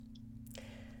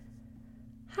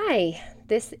Hi,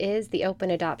 this is the Open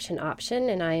Adoption Option,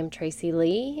 and I am Tracy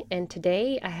Lee. And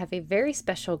today I have a very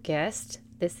special guest.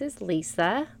 This is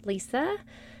Lisa. Lisa,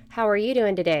 how are you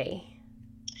doing today?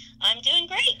 I'm doing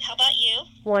great. How about you?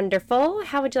 Wonderful.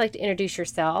 How would you like to introduce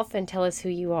yourself and tell us who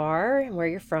you are and where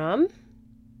you're from?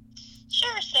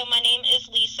 Sure. So my name is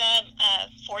Lisa. I'm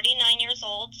 49 years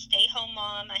old, stay-home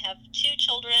mom. I have two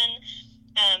children,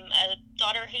 a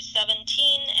daughter who's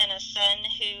 17 and a son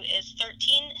who is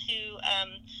 13, who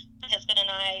my husband and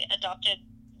I adopted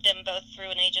them both through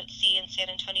an agency in San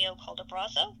Antonio called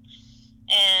Abrazo.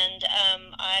 And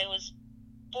I was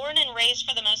born and raised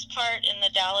for the most part in the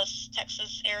Dallas,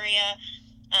 Texas area.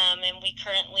 And we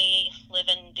currently live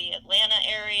in the Atlanta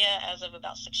area as of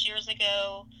about 6 years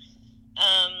ago.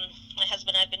 My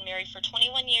husband and I have been married for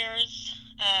 21 years.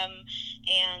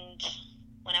 And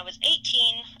when I was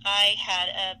 18, I had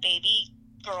a baby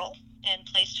girl and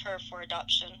placed her for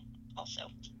adoption also.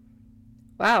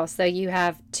 Wow, so you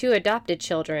have two adopted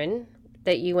children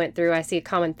that you went through. I see a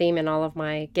common theme in all of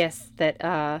my guests that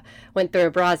went through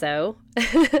Abrazo.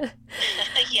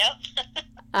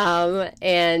 Yep.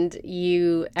 And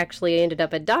you actually ended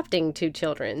up adopting two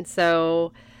children.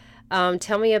 So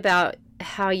tell me about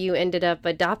how you ended up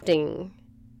adopting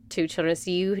two children.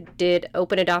 So you did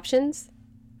open adoptions?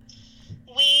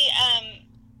 We,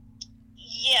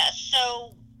 yes.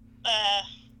 So, uh,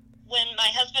 when my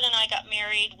husband and I got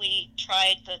married, we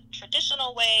tried the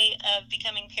traditional way of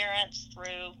becoming parents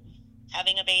through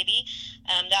having a baby.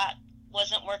 That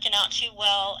wasn't working out too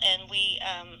well, and we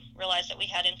realized that we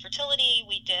had infertility.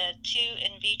 We did two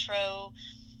in vitro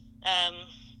um,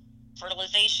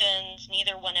 fertilizations.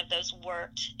 Neither one of those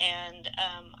worked, and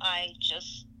I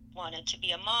just wanted to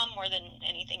be a mom more than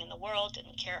anything in the world.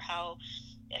 Didn't care how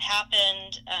it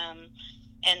happened,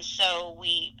 and so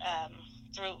we,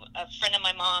 through a friend of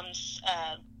my mom's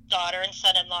daughter and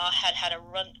son-in-law, had a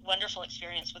wonderful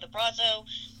experience with Abrazo,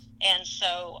 and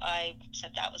so I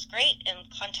said that was great and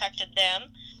contacted them.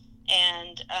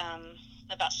 And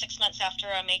about 6 months after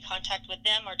I made contact with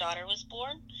them, our daughter was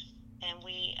born, and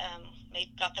we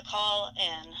got the call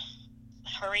and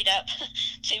hurried up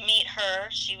to meet her.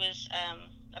 She was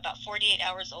about 48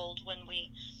 hours old when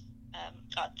we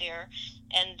got there.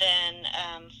 And then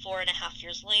 4.5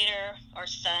 years later, our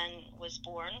son was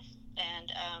born.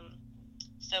 And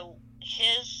so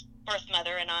his birth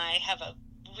mother and I have a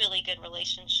really good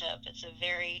relationship. It's a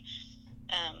very,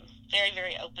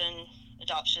 very open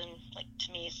adoption. Like,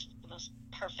 to me, it's the most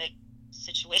perfect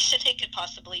situation it could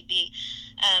possibly be.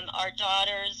 Our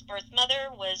daughter's birth mother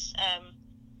was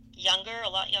younger, a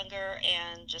lot younger,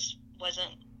 and just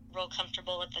wasn't real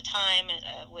comfortable at the time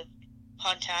with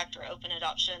contact or open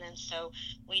adoption, and so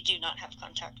we do not have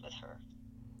contact with her.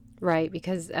 Right,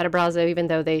 because at Abrazo, even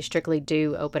though they strictly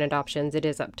do open adoptions, it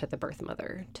is up to the birth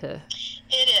mother to.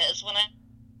 It is. When I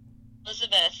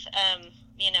Elizabeth,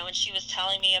 and she was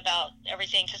telling me about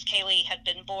everything because Kaylee had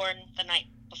been born the night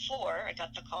before I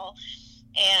got the call,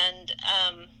 and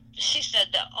she said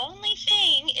the only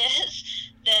thing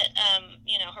is that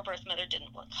her birth mother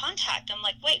didn't want contact. I'm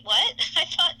like, wait, what? I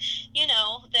thought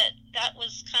that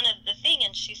was kind of the thing,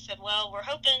 and she said, well, we're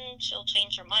hoping she'll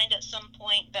change her mind at some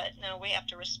point, but no, we have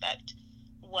to respect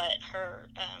what her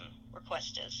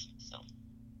request is. So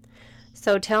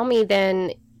So tell me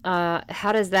then,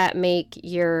 how does that make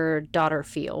your daughter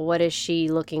feel? What is she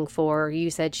looking for?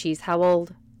 You said she's how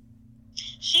old?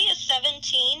 she is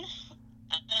 17.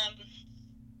 Um,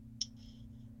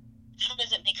 how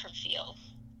does it make her feel?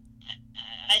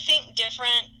 I think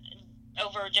different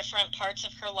over different parts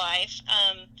of her life.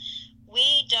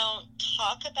 We don't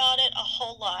talk about it a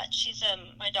whole lot.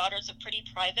 My daughter's a pretty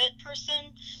private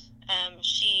person.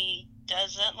 She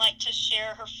doesn't like to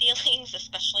share her feelings,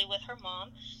 especially with her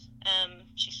mom.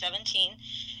 She's 17.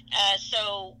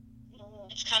 So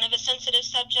it's kind of a sensitive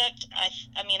subject.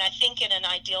 I mean, I think in an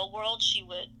ideal world, she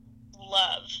would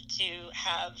love to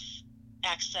have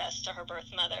access to her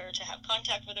birth mother, to have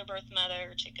contact with her birth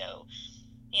mother, to go,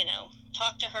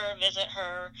 talk to her, visit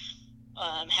her,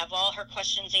 have all her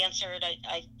questions answered.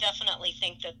 I definitely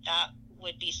think that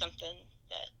would be something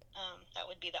that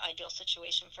would be the ideal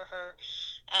situation for her.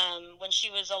 When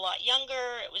she was a lot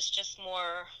younger, it was just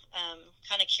more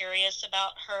kind of curious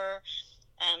about her.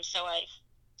 So I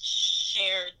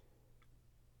shared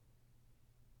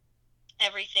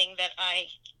everything that I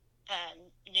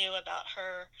knew about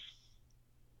her.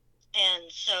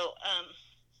 And so I'm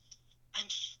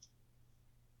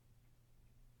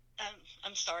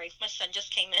I'm sorry, my son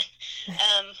just came in.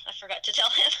 I forgot to tell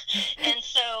him. And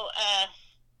so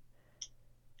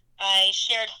I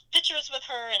shared pictures with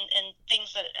her and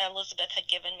things that Elizabeth had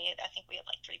given me. I think we had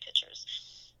like three pictures.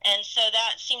 And so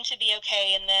that seemed to be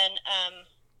okay. And then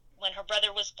when her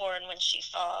brother was born, when she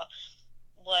saw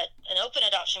what an open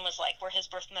adoption was like, where his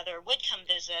birth mother would come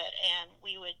visit and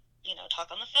we would, talk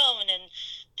on the phone and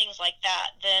things like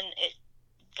that, then it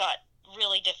got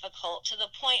really difficult, to the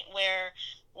point where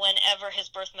whenever his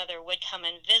birth mother would come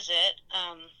and visit,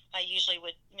 I usually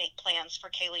would make plans for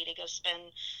Kaylee to go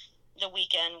spend the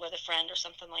weekend with a friend or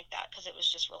something like that, because it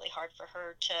was just really hard for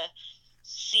her to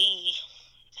see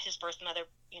his birth mother,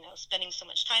 spending so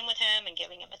much time with him and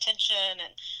giving him attention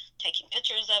and taking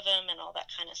pictures of him and all that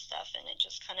kind of stuff. And it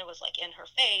just kind of was like in her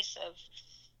face of,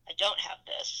 I don't have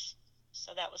this.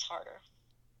 So that was harder.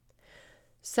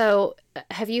 So,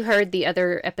 have you heard the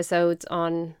other episodes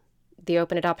on the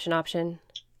open adoption option?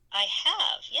 I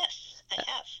have, yes, I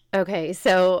have. Okay,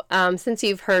 so since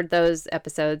you've heard those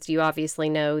episodes, you obviously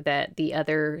know that the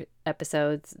other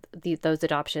episodes, those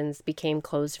adoptions became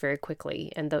closed very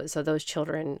quickly, and so those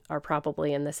children are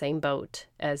probably in the same boat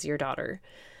as your daughter,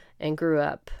 and grew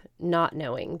up not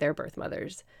knowing their birth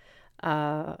mothers.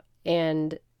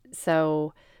 And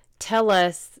so, tell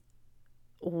us,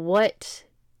 what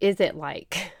is it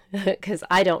like? Because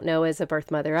I don't know as a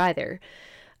birth mother either.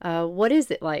 What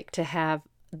is it like to have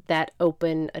that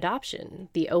open adoption,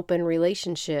 the open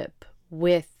relationship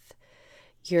with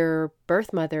your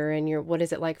birth mother, and what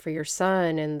is it like for your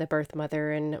son and the birth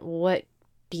mother, and what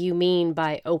do you mean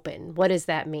by open? What does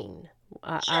that mean?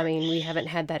 Sure. I mean, we haven't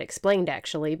had that explained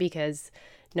actually, because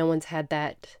no one's had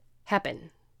that happen.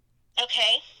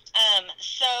 Okay.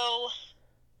 So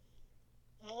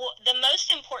the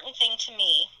most important thing to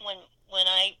me one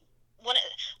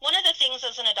of the things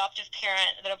as an adoptive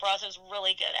parent that Abrazo is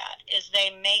really good at is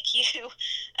they make you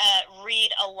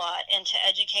read a lot and to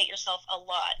educate yourself a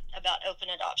lot about open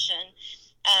adoption.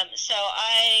 So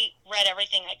I read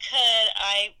everything I could.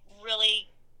 I really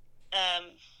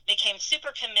became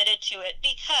super committed to it,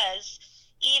 because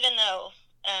even though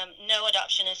no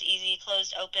adoption is easy,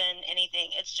 closed, open,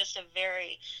 anything, it's just a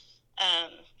very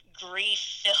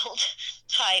grief-filled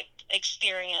type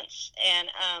experience. And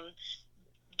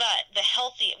but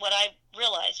what I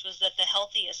realized was that the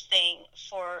healthiest thing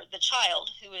for the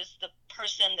child, who is the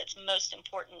person that's most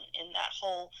important in that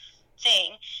whole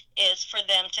thing, is for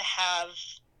them to have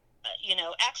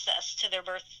access to their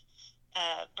birth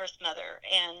mother,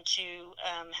 and to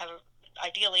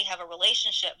ideally have a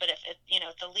relationship, but if it,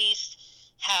 at the least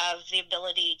have the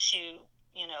ability to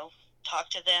talk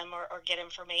to them, or get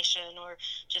information, or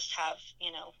just have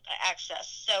access.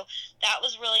 So that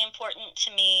was really important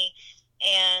to me.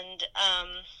 And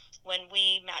when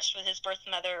we matched with his birth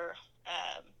mother,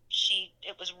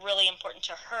 it was really important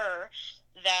to her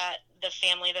that the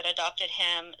family that adopted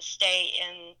him stay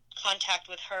in contact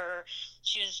with her.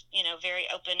 She was, very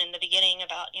open in the beginning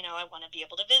about, I want to be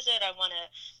able to visit. I want to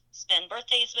spend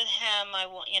birthdays with him.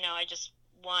 I just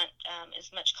want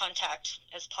as much contact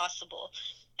as possible.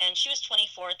 And she was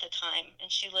 24 at the time,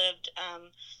 and she lived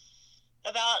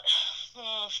about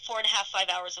 4.5, 5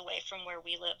 hours away from where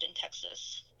we lived in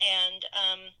Texas. And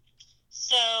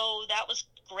so that was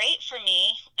great for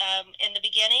me. In the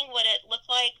beginning, what it looked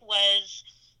like was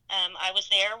I was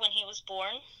there when he was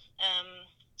born.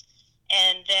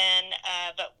 And then,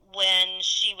 but when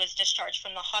she was discharged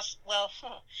from the hospital,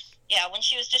 when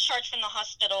she was discharged from the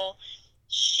hospital,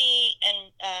 she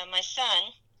and my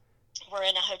son were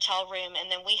in a hotel room, and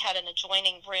then we had an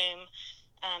adjoining room,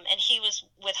 and he was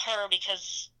with her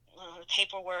because the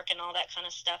paperwork and all that kind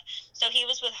of stuff. So he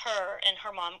was with her, and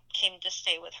her mom came to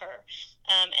stay with her.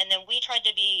 And then we tried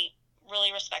to be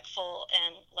really respectful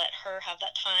and let her have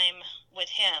that time with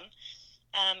him.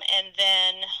 And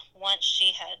then once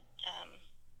she had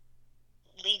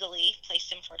legally placed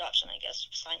him for adoption, I guess,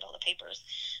 signed all the papers,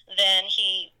 then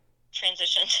he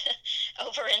transitioned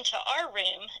over into our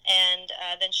room, and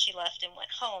then she left and went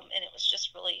home, and it was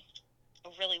just really a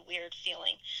really weird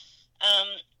feeling.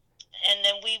 And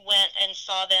then we went and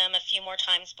saw them a few more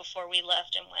times before we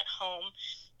left and went home,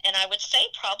 and I would say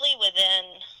probably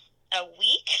within a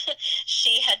week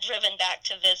she had driven back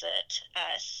to visit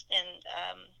us, and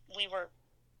we were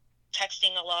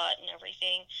texting a lot and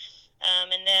everything.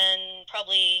 And then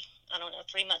probably,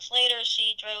 3 months later,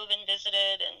 she drove and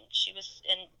visited, and she was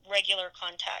in regular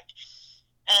contact.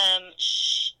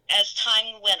 As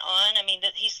time went on,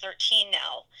 he's 13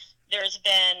 now, there's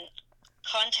been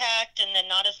contact, and then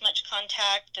not as much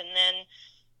contact, and then,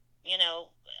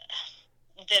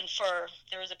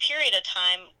 there was a period of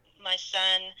time, my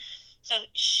son, so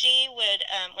she would,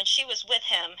 when she was with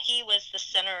him, he was the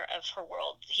center of her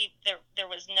world. There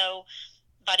was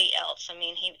nobody else.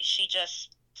 She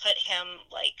just put him,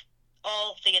 like,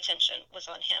 all the attention was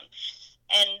on him.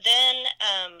 And then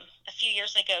a few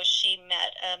years ago, she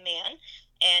met a man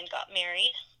and got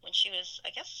married when she was, I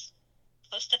guess,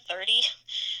 close to 30.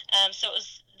 So it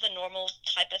was the normal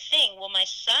type of thing. Well, my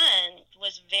son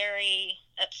was very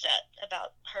upset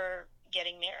about her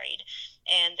getting married.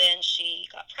 And then she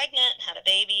got pregnant and had a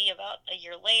baby about a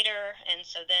year later. And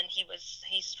so then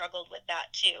he struggled with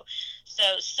that too. So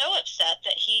upset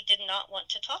that he did not want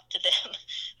to talk to them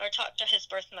or talk to his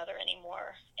birth mother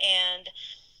anymore. And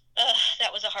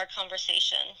that was a hard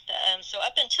conversation. So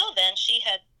up until then, she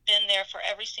had been there for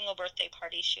every single birthday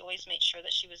party. She always made sure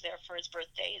that she was there for his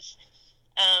birthdays.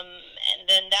 And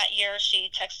then that year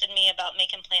she texted me about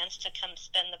making plans to come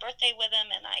spend the birthday with him,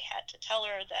 and I had to tell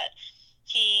her that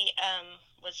he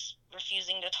was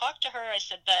refusing to talk to her. I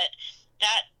said, but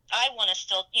that I want to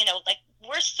still, like,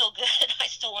 we're still good. I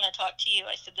still want to talk to you.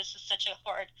 I said, this is such a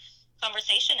hard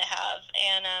conversation to have.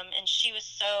 And she was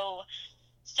so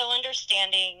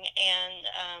understanding, and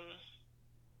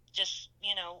just,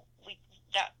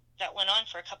 that went on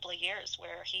for a couple of years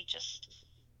where he just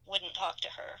wouldn't talk to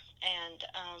her, and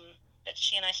but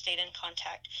she and I stayed in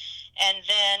contact. And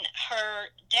then her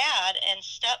dad and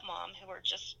stepmom, who were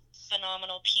just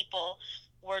phenomenal people,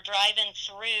 were driving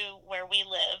through where we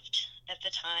lived at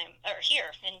the time, or here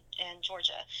in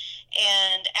Georgia,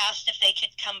 and asked if they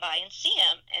could come by and see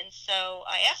him. And so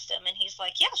I asked him, and he's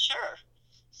like, yeah, sure.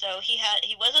 So he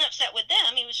wasn't upset with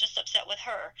them, he was just upset with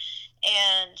her.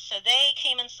 And so they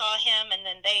came and saw him, and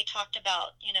then they talked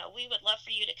about, we would love for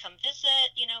you to come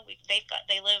visit.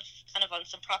 They live kind of on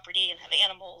some property and have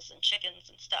animals and chickens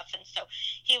and stuff. And so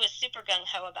he was super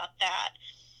gung-ho about that.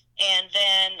 And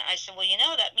then I said, well,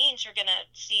 that means you're going to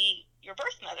see your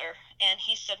birth mother. And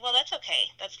he said, well, that's okay.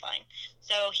 That's fine.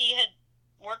 So he had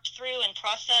worked through and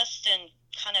processed and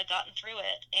kind of gotten through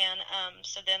it. And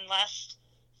so then last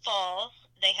fall,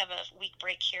 they have a week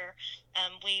break here.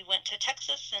 We went to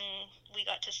Texas and we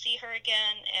got to see her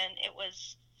again, and it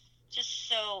was just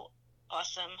so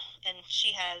awesome. And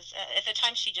she has, at the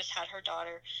time she just had her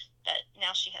daughter, but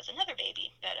now she has another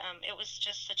baby. But it was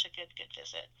just such a good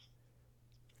visit.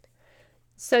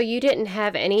 So you didn't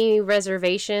have any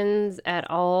reservations at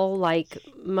all, like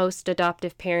most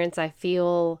adoptive parents, I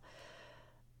feel,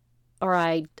 or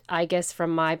I guess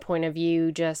from my point of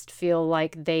view, just feel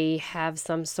like they have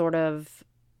some sort of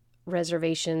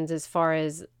reservations as far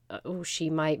as, she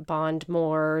might bond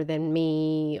more than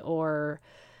me, or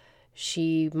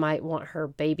she might want her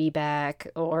baby back,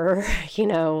 or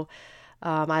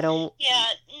I don't. Yeah,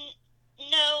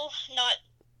 no.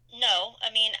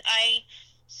 I mean, I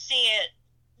see it.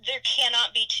 There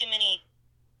cannot be too many.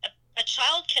 A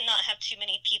child cannot have too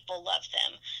many people love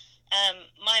them.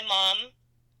 My mom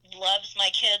loves my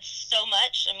kids so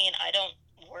much. I mean, I don't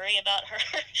worry about her,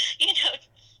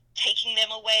 taking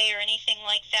them away or anything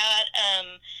like that.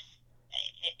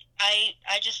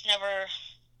 I just never.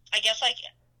 I guess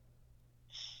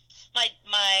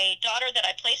my daughter that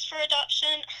I placed for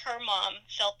adoption, her mom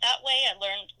felt that way. I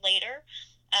learned later,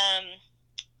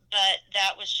 but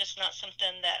that was just not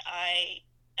something that I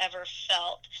ever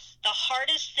felt. The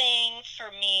hardest thing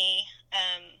for me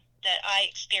that I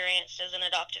experienced as an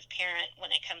adoptive parent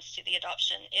when it comes to the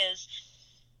adoption is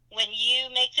when you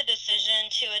make the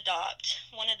decision to adopt.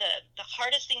 One of the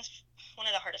hardest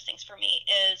things for me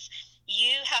is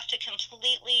you have to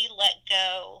completely let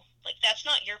go. Like, that's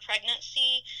not your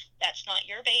pregnancy, that's not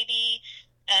your baby,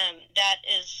 that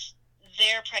is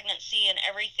their pregnancy, and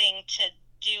everything to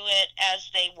do it as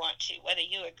they want to, whether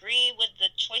you agree with the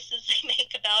choices they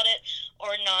make about it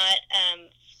or not.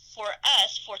 For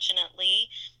us, fortunately,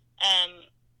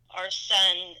 our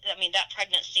son, that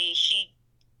pregnancy, she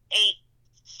ate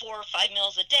 4 or 5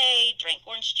 meals a day, drank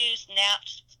orange juice,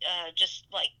 napped, just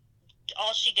like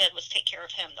all she did was take care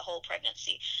of him the whole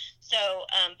pregnancy. So,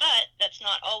 but that's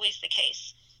not always the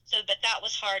case. So, but that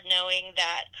was hard, knowing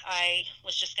that I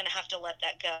was just going to have to let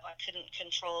that go. I couldn't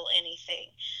control anything.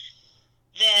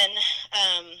 Then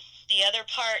the other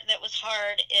part that was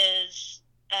hard is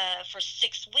for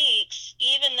 6 weeks,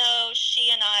 even though she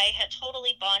and I had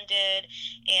totally bonded,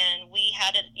 and we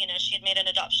had she had made an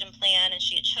adoption plan and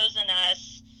she had chosen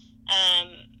us.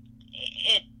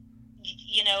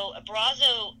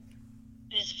 Abrazo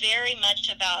is very much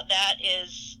about that.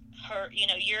 Is her,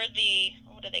 you're the,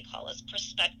 what do they call us,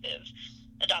 prospective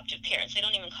adoptive parents. They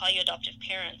don't even call you adoptive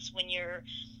parents when you're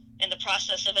in the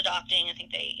process of adopting. I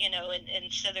think they,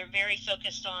 and so they're very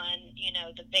focused on,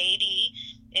 the baby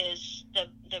is the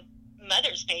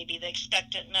mother's baby, the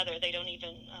expectant mother. They don't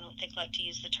even, I don't think, like to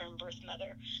use the term birth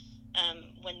mother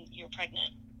when you're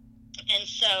pregnant. And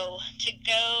so to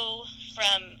go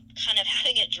from kind of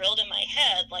having it drilled in my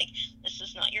head, like, this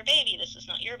is not your baby, this is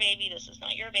not your baby, this is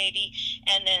not your baby,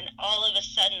 and then all of a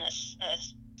sudden a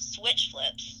switch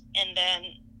flips, and then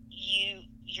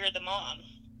you're the mom.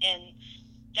 And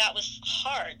that was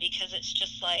hard, because it's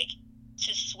just like,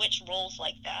 to switch roles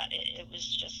like that, it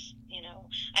was just,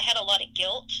 I had a lot of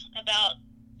guilt about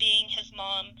being his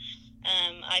mom.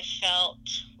 I felt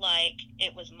like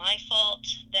it was my fault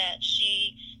that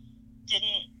she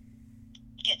didn't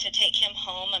get to take him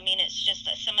home. I mean, it's just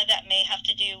that some of that may have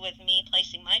to do with me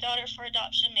placing my daughter for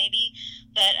adoption, maybe,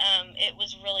 but it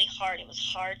was really hard. It was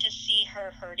hard to see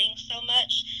her hurting so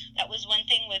much. That was one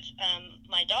thing with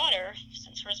my daughter,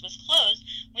 since hers was closed,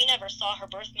 we never saw her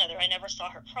birth mother. I never saw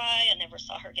her cry. I never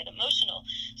saw her get emotional.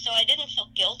 So I didn't feel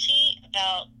guilty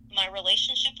about my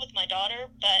relationship with my daughter,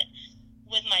 but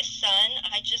with my son,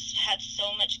 I just had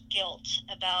so much guilt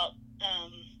about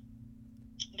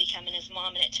becoming his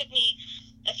mom, and it took me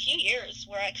a few years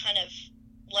where I kind of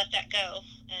let that go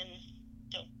and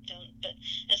don't. But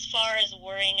as far as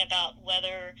worrying about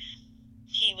whether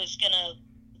he was gonna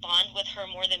bond with her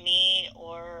more than me,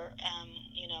 or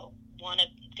want to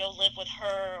go live with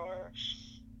her, or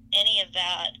any of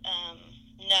that,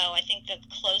 no. I think the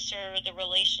closer the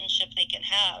relationship they can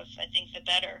have, I think the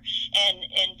better.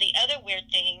 And the other weird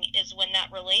thing is when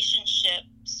that relationship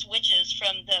switches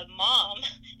from the mom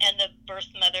and the birth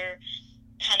mother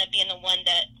kind of being the one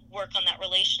that work on that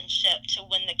relationship, to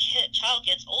when the child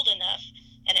gets old enough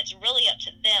and it's really up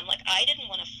to them. Like, I didn't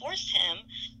want to force him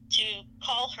to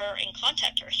call her and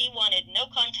contact her. He wanted no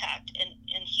contact,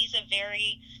 and he's a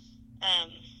very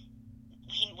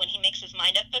when he makes his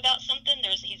mind up about something,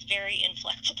 he's very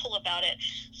inflexible about it.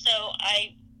 So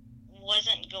I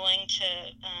wasn't going to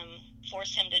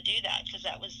force him to do that, because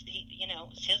that was it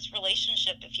was his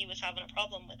relationship if he was having a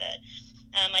problem with it.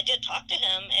 I did talk to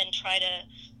him and try to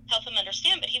help him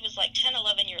understand, but he was like 10,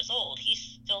 11 years old. He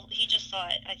just saw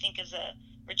it, I think, as a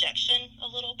rejection a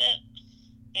little bit.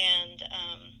 And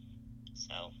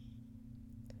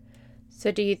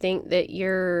So do you think that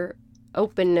your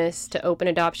openness to open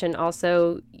adoption,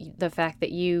 also the fact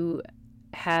that you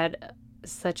had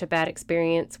such a bad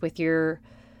experience with your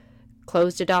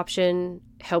closed adoption,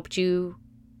 helped you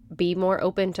be more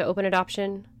open to open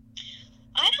adoption?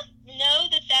 I don't know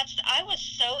I was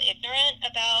so ignorant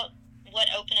about what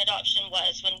open adoption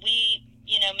was when we,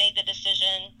 made the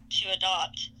decision to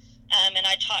adopt. And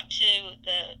I talked to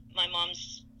my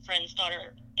mom's friend's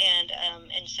daughter, and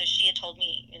so she had told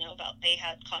me, about they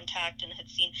had contact and had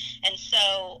seen. And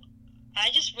so I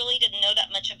just really didn't know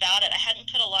that much about it. I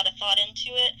hadn't put a lot of thought into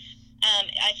it.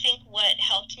 I think what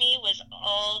helped me was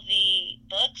all the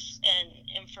books and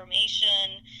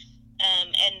information.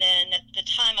 And then at the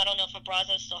time, I don't know if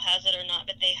Abrazo still has it or not,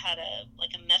 but they had a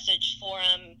message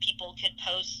forum. People could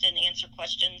post and answer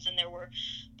questions, and there were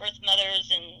birth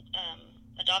mothers and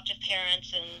adoptive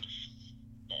parents, and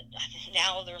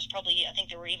now there's probably, I think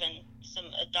there were even some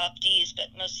adoptees,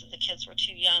 but most of the kids were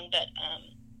too young. But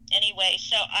anyway,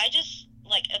 so I just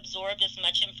absorbed as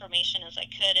much information as I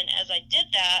could, and as I did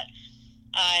that,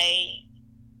 I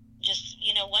just,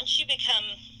 once you become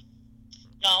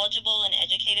knowledgeable and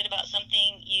educated about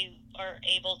something, you are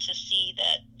able to see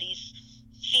that these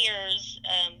fears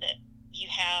that you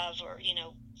have, or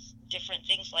different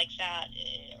things like that,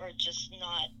 are just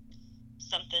not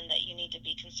something that you need to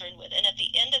be concerned with. And at the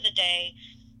end of the day,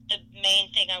 the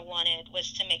main thing I wanted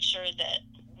was to make sure that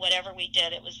whatever we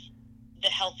did, it was the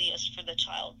healthiest for the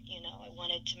child. I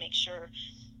wanted to make sure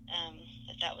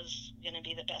that was going to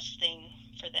be the best thing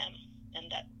for them,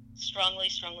 and that strongly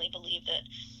believe that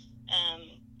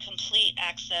complete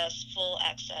access, full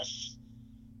access,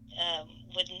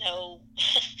 with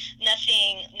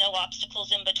nothing, no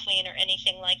obstacles in between or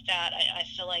anything like that. I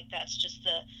feel like that's just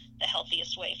the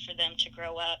healthiest way for them to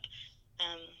grow up.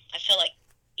 I feel like,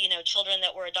 children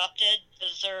that were adopted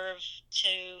deserve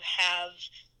to have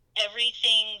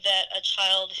everything that a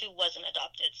child who wasn't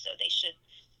adopted. So they should,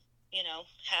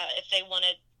 if they want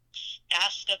to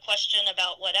ask a question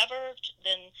about whatever,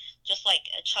 then just like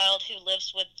a child who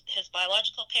lives with his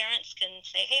biological parents can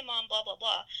say, hey, mom, blah, blah,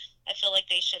 blah. I feel like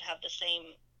they should have the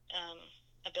same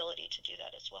ability to do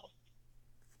that as well.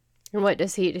 And what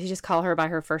does he just call her by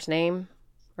her first name?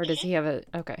 Or does he have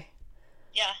okay.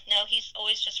 Yeah, no, he's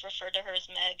always just referred to her as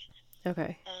Meg.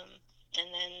 Okay. And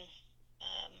then,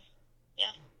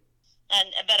 yeah.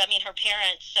 But I mean, her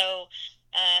parents, so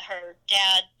her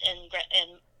dad and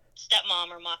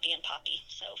stepmom are Moppy and Poppy,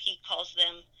 so he calls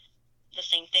them the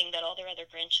same thing that all their other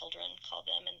grandchildren call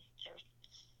them, and they're,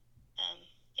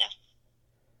 yeah.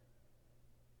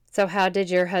 So how did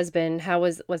your husband, how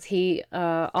was he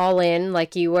all in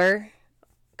like you were?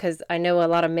 Because I know a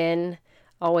lot of men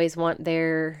always want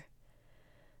their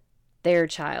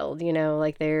child,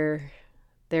 like their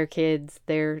kids,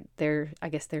 their I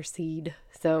guess their seed.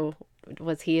 So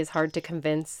was he as hard to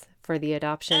convince for the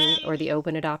adoption Um, or the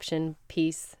open adoption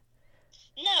piece?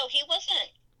 no, he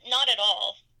wasn't. Not at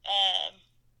all.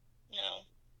 No,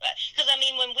 because I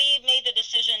mean, when we made the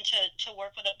decision to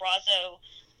work with Abrazo,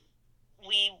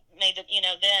 we made the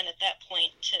then at that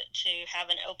point to have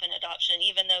an open adoption,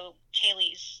 even though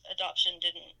Kaylee's adoption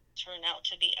didn't turn out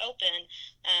to be open.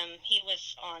 He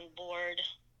was on board.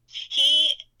 He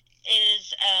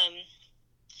is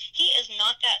he is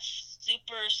not that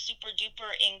super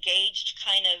duper engaged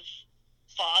kind of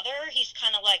father. He's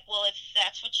kind of like, well, if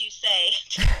that's what you say,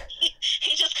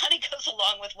 he just kind of goes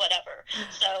along with whatever.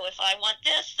 So if I want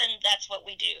this, then that's what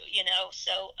we do.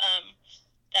 So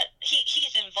that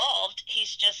he's involved.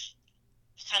 He's just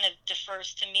kind of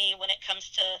defers to me when it comes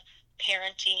to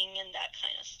parenting and that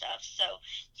kind of stuff. So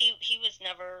he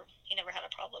never had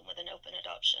a problem with an open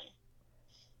adoption.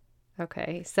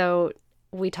 Okay. So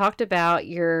we talked about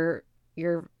your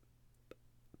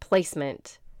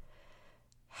placement.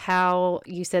 How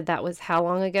you said that was how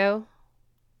long ago?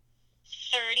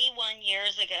 31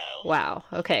 years ago. Wow.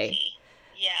 Okay.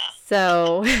 Yeah.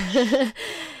 So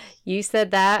you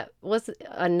said that was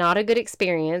not a good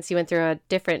experience. You went through a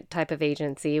different type of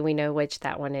agency. We know which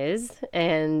that one is.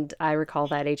 And I recall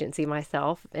that agency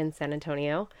myself in San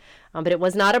Antonio. But it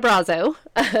was not Abrazo.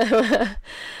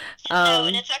 No,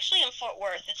 and it's actually in Fort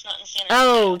Worth. It's not in San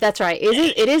Oh, Antonio. that's right.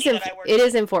 It is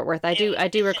in Fort Worth. I do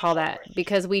It's in recall Fort that Worth.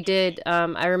 because we did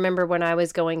I remember when I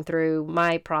was going through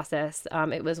my process,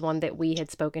 it was one that we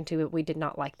had spoken to. We did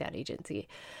not like that agency.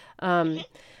 Um,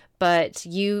 but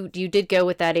you did go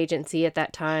with that agency at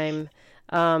that time.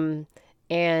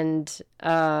 And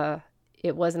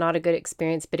it was not a good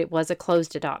experience, but it was a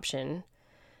closed adoption.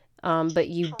 But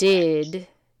you Correct. did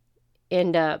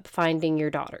end up finding your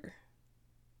daughter.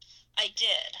 I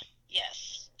did.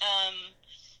 Yes.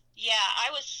 Yeah, I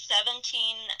was 17.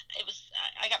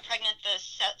 I got pregnant the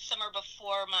summer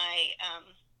before my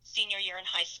senior year in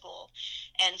high school.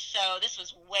 And so this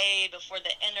was way before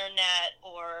the internet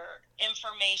or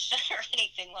information or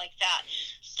anything like that.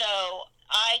 So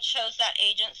I chose that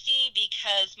agency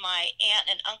because my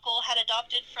aunt and uncle had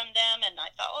adopted from them, and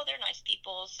I thought, oh, they're nice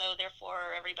people, so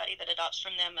therefore everybody that adopts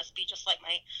from them must be just like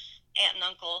my aunt and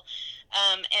uncle.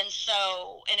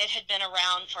 And it had been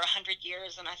around for 100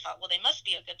 years, and I thought, well, they must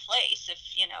be a good place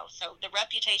so the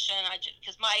reputation,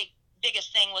 because my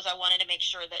biggest thing was I wanted to make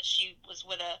sure that she was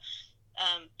with a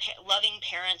loving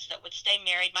parents that would stay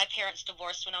married. My parents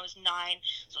divorced when I was 9,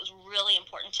 so it was really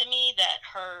important to me that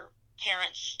her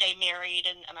parents stay married,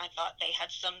 and I thought they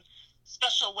had some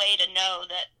special way to know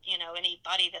that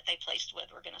anybody that they placed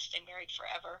with were going to stay married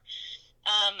forever.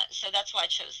 So that's why I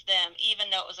chose them,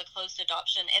 even though it was a closed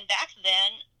adoption. And back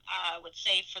then, I would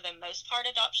say for the most part,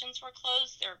 adoptions were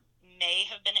closed. There may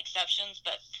have been exceptions,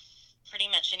 but pretty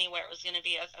much anywhere it was going to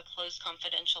be a closed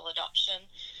confidential adoption.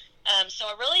 So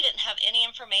I really didn't have any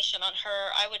information on her.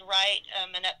 I would write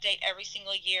an update every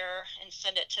single year and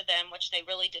send it to them, which they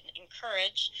really didn't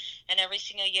encourage. And every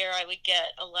single year I would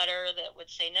get a letter that would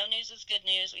say, no news is good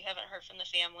news. We haven't heard from the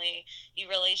family. You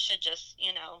really should just,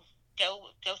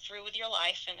 go through with your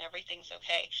life and everything's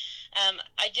okay.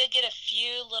 I did get a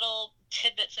few little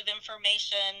tidbits of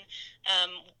information.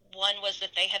 One was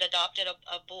that they had adopted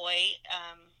a boy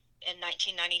in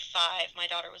 1995. My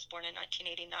daughter was born in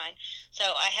 1989.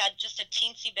 So I had just a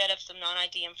teensy bit of some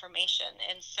non-ID information.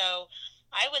 And so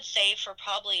I would say for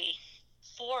probably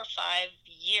 4 or 5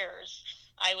 years,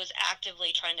 I was actively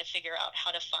trying to figure out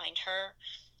how to find her.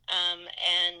 And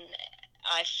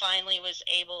I finally was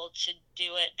able to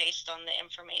do it based on the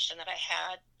information that I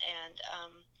had. And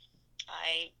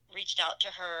I reached out to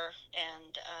her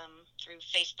and through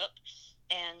Facebook,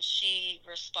 and she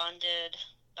responded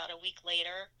about a week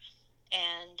later,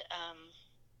 and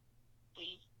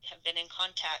we have been in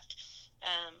contact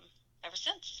ever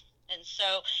since. And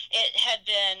so it had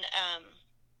been,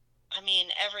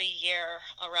 every year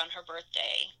around her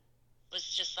birthday was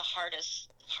just the hardest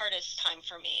time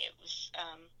for me. It was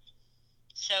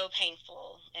so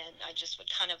painful, and I just would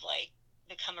kind of like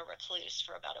become a recluse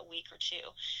for about a week or two.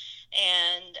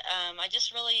 And I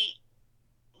just really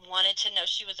wanted to know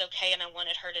she was okay, and I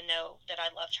wanted her to know that I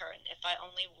loved her, and if I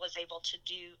only was able to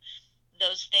do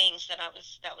those things, that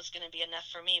was going to be enough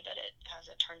for me. But as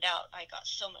it turned out, I got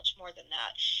so much more than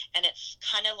that. And it's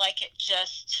kind of like it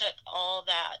just took all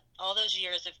those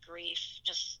years of grief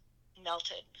just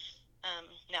melted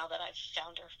now that I've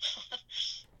found her.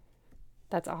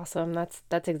 That's awesome.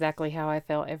 That's exactly how I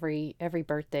felt. Every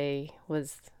birthday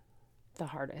was the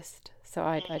hardest. So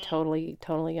I Hmm.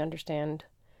 totally understand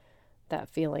that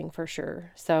feeling for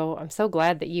sure. So I'm so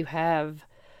glad that you have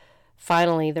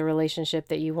finally the relationship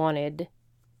that you wanted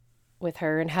with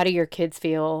her. And how do your kids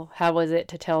feel? How was it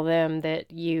to tell them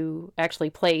that you actually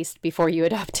placed before you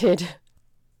adopted?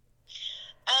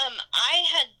 I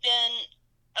had been,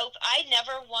 I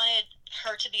never wanted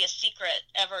her to be a secret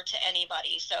ever to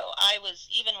anybody. So I was,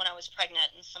 even when I was pregnant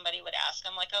and somebody would ask,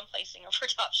 I'm like, I'm placing her for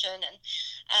adoption. And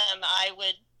I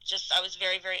was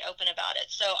very, very open about it.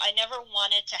 So I never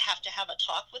wanted to have a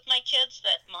talk with my kids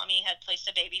that mommy had placed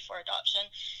a baby for adoption.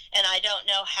 And I don't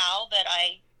know how, but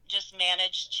I just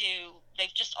managed to,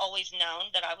 they've just always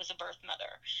known that I was a birth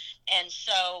mother. And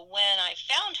so when I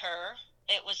found her,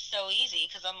 it was so easy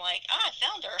because I'm like, I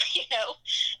found her,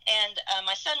 And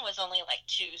my son was only like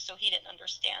 2, so he didn't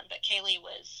understand. But Kaylee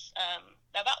was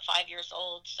about 5 years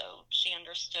old, so she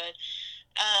understood.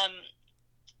 Um,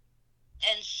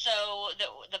 and so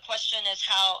the question is,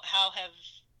 how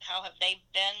have they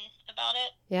been about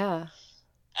it? Yeah.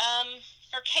 Um,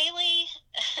 for Kaylee,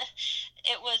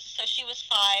 it was, so she was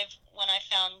 5 when I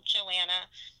found Joanna.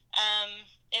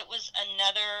 It was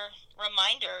another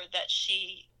reminder that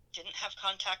she didn't have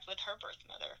contact with her birth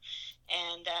mother,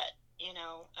 and that,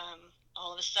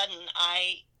 all of a sudden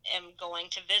I am going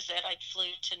to visit. I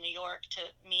flew to New York to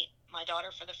meet my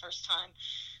daughter for the first time,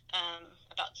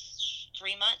 about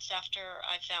 3 months after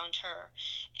I found her.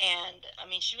 And I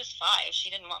mean, she was 5. She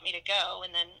didn't want me to go.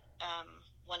 And then,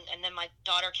 and then my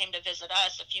daughter came to visit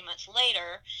us a few months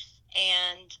later,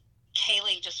 and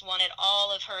Kaylee just wanted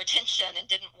all of her attention and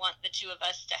didn't want the two of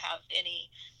us to have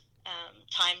any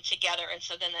time together. And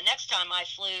so then the next time I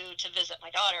flew to visit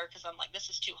my daughter, because I'm like, this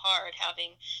is too hard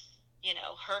having,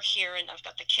 her here, and I've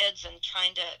got the kids and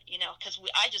trying to, because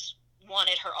I just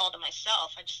wanted her all to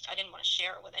myself. I didn't want to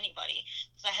share it with anybody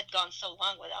because I had gone so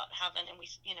long without having, and we're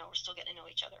still getting to know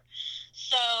each other.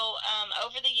 So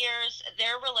over the years,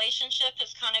 their relationship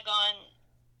has kind of gone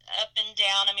up and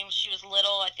down. I mean, when she was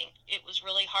little, I think it was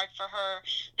really hard for her.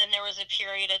 Then there was a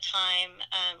period of time,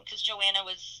 because Joanna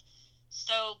was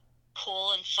so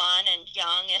cool and fun and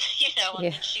young, and I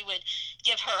Yeah. mean, she would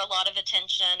give her a lot of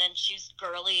attention, and she's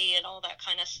girly and all that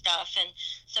kind of stuff. And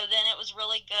so then it was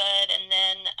really good. And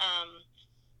then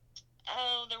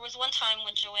there was one time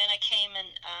when Joanna came, and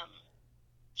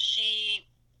she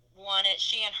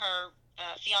and her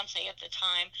fiance at the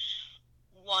time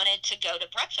wanted to go to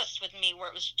breakfast with me, where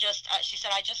it was just she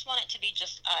said, I just want it to be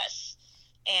just us.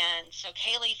 And so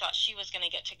Kaylee thought she was going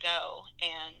to get to go,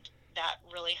 and that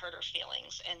really hurt her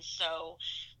feelings. And so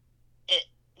it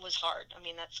was hard. I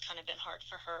mean, that's kind of been hard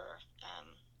for her.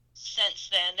 Since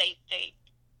then, they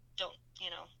don't,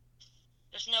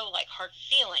 there's no like hard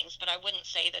feelings, but I wouldn't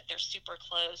say that they're super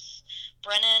close.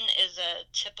 Brennan is a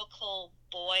typical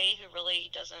boy who really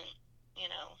doesn't,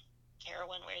 care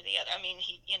one way or the other. I mean,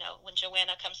 he, when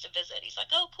Joanna comes to visit, he's like,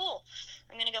 oh, cool,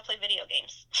 I'm going to go play video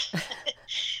games.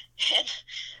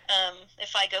 And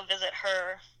if I go visit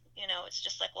her, it's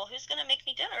just like, well, who's going to make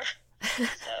me dinner?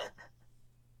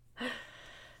 So,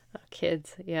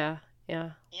 Kids. Yeah.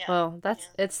 Yeah. yeah, Well, yeah.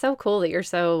 it's so cool that you're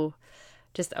so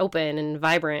just open and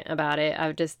vibrant about it.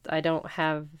 I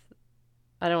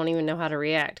don't even know how to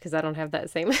react because I don't have that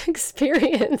same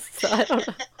experience. So I don't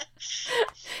know.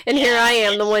 And here I Yeah,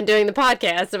 am, the it's one doing the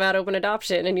podcast about open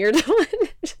adoption, and you're the one.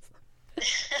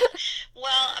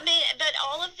 well, I mean, but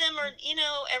all of them are,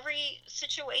 every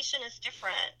situation is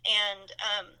different. And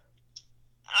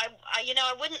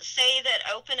I wouldn't say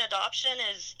that open adoption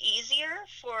is easier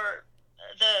for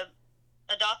the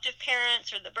adoptive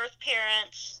parents or the birth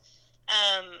parents,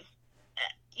 um,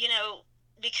 you know,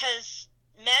 because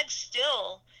Meg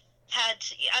still had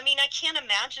to, I mean, I can't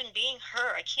imagine being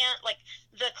her. I can't, like,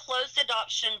 the closed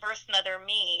adoption birth mother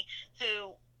me,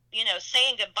 who,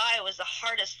 saying goodbye was the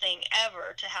hardest thing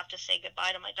ever, to have to say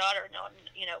goodbye to my daughter. No, I'm,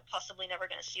 possibly never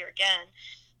going to see her again.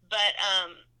 But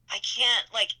I can't,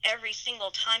 like, every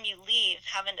single time you leave,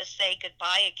 having to say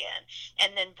goodbye again.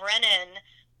 And then Brennan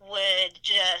would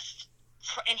just,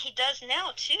 and he does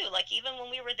now too, like, even when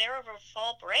we were there over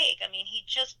fall break, I mean, he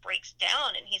just breaks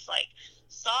down and he's like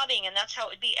sobbing. And that's how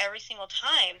it would be every single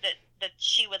time that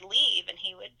she would leave and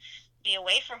he would be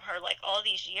away from her, like, all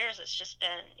these years. It's just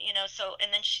been, so,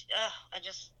 and then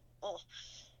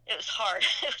it was hard.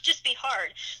 It would just be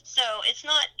hard. So it's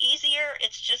not easier,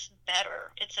 it's just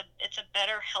better. It's a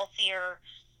better, healthier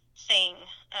thing,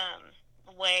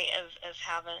 way of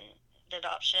having the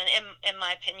adoption, in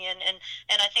my opinion.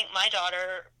 And I think my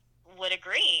daughter would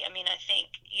agree. I mean, I think,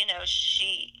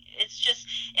 it's just,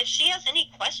 if she has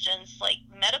any questions, like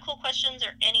medical questions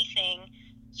or anything,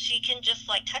 she can just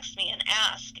like text me and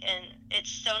ask, and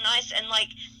it's so nice. And like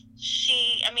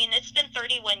I mean, it's been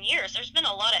 31 years. There's been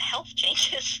a lot of health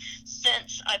changes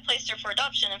since I placed her for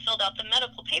adoption and filled out the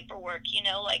medical paperwork. You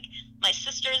know, like my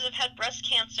sisters have had breast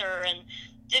cancer and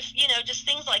you know, just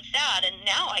things like that. And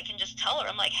now I can just tell her,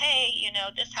 I'm like, hey, you know,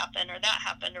 this happened or that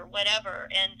happened or whatever.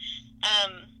 And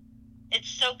it's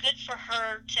so good for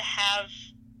her to have,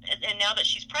 and now that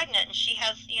she's pregnant and she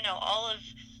has, you know, all of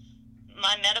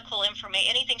my medical information,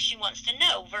 anything she wants to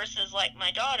know, versus like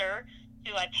my daughter,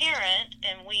 who I parent,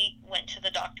 and we went to the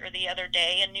doctor the other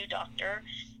day, a new doctor,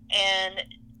 and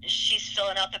she's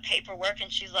filling out the paperwork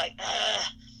and she's like,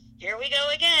 ugh, here we go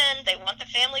again. They want the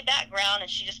family background, and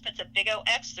she just puts a big old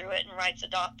X through it and writes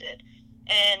adopted.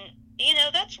 And, you know,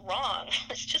 that's wrong.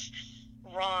 It's just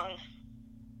wrong.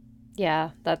 Yeah,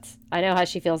 I know how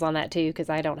she feels on that too, because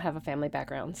I don't have a family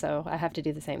background, so I have to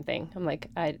do the same thing. I'm like,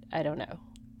 I don't know.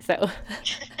 So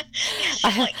She's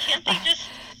like, can't they just,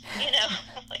 you know?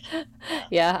 Like,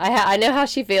 yeah, I know how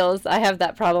she feels. I have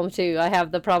that problem too. I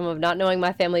have the problem of not knowing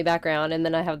my family background, and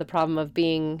then I have the problem of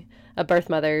being a birth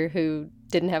mother who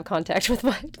didn't have contact with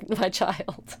my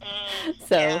child.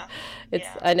 So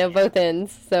I know both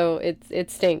ends, so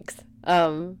it stinks.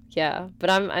 Yeah, but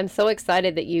I'm so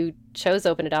excited that you chose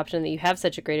open adoption, that you have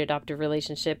such a great adoptive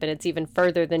relationship, and it's even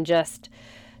further than just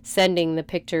sending the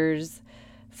pictures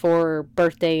for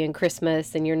birthday and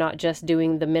Christmas, and you're not just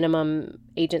doing the minimum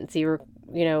agency,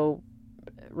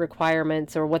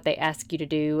 requirements or what they ask you to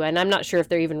do. And I'm not sure if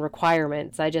they're even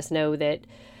requirements. I just know that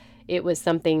it was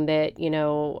something that,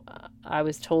 I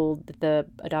was told that the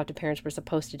adoptive parents were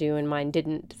supposed to do, and mine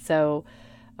didn't. So,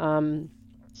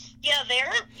 yeah,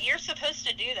 you're supposed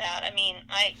to do that. I mean,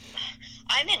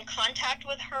 I'm in contact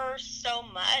with her so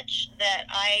much that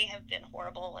I have been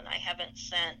horrible, and I haven't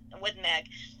sent, with Meg,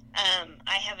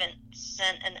 I haven't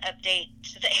sent an update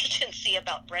to the agency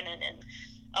about Brennan in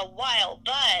a while.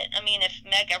 But, I mean, if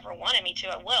Meg ever wanted me to,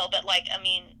 I will. But, like, I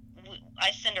mean,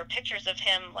 I send her pictures of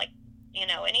him, like,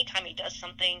 anytime he does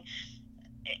something,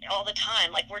 all the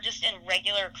time. Like, we're just in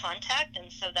regular contact,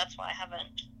 and so that's why I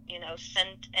haven't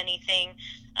sent anything.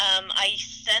 I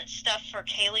sent stuff for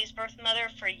Kaylee's birth mother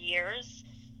for years,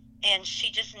 and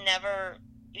she just never,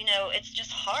 it's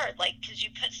just hard, like, because you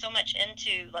put so much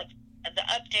into, like, the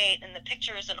update and the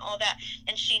pictures and all that,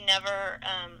 and she never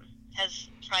has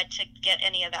tried to get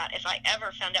any of that. If I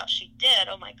ever found out she did,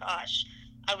 oh my gosh,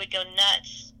 I would go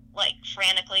nuts, like,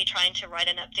 frantically trying to write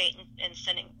an update and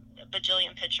sending a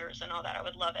bajillion pictures and all that. I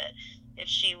would love it if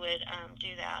she would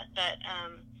do that. But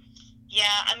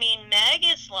yeah, I mean, Meg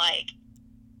is like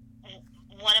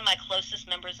one of my closest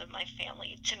members of my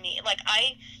family to me. Like,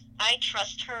 I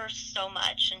trust her so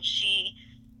much, and she,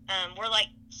 we're like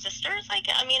sisters. Like,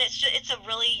 I mean, it's a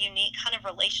really unique kind of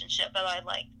relationship, but I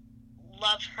like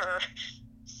love her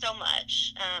so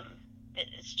much.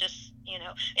 It's just,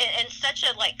 and such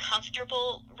a like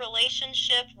comfortable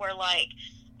relationship where like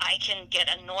I can get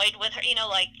annoyed with her,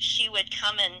 like she would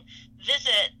come and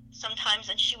visit sometimes,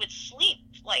 and she would sleep,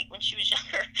 like when she was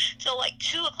younger, till like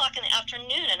 2:00 in the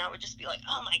afternoon, and I would just be like,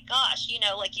 oh my gosh,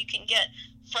 like you can get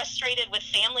frustrated with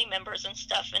family members and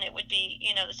stuff, and it would be,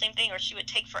 the same thing, or she would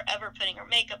take forever putting her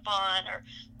makeup on or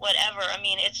whatever. I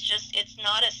mean, it's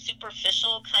not a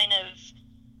superficial kind of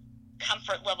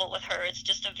comfort level with her. It's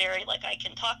just a very, like, I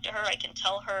can talk to her, I can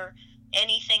tell her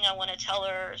anything I want to tell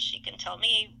her, she can tell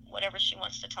me whatever she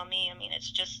wants to tell me. I mean, it's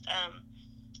just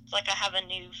it's like I have a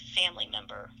new family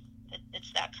member.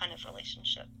 It's that kind of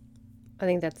relationship. I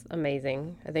think that's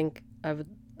amazing. I think I would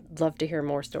love to hear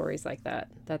more stories like that.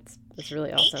 That's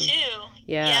really awesome. Me too.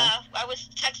 Yeah. I was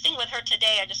texting with her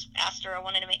today. I just asked her, I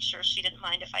wanted to make sure she didn't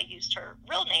mind if I used her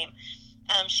real name.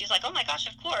 She's like, oh my gosh,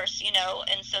 of course,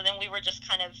 and so then we were just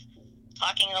kind of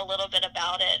talking a little bit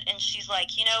about it, and she's like,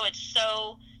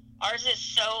 ours is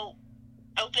so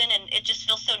open, and it just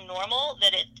feels so normal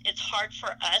that it's hard for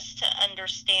us to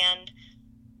understand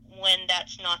when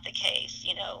that's not the case,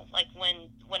 like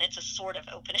when it's a sort of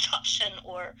open adoption,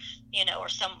 or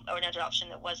or an adoption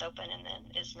that was open and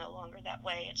then is no longer that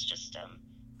way. It's just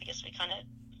I guess we kind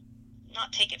of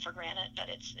not take it for granted, but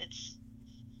it's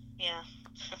yeah.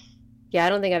 Yeah, I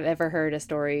don't think I've ever heard a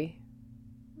story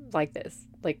like this,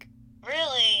 like,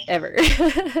 really, ever.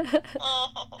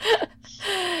 Oh.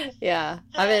 Yeah,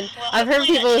 I've heard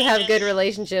people who have good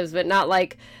relationships, but not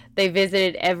like they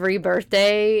visited every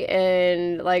birthday.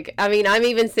 And like, I mean, I'm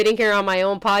even sitting here on my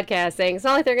own podcast saying it's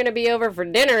not like they're going to be over for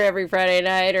dinner every Friday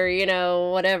night or,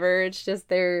 whatever. It's just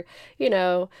they're, Yeah,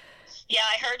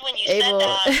 I heard when you said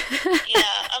that.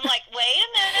 Yeah, I'm like, wait a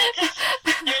minute,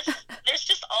 because there's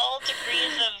just all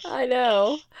degrees I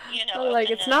know. I'm like,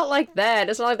 it's not openness. like that.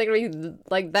 It's not like they're gonna be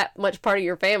like that much part of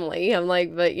your family. I'm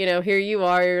like, but here you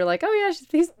are. You're like, oh yeah,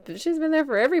 she's been there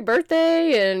for every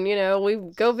birthday, and we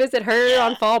go visit her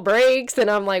on Yeah. fall breaks, and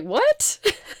I'm like, what?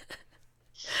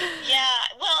 Yeah,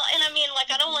 well, and I mean, like,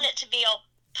 I don't want it to be all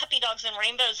puppy dogs and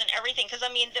rainbows and everything, because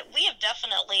I mean, that we have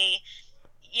definitely,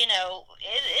 in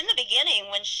the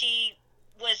beginning when she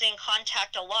was in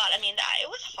contact a lot, I mean, it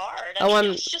was hard. I Oh, mean, it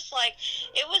was just like,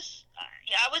 it was,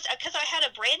 yeah, because I had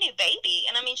a brand new baby,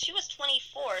 and I mean, she was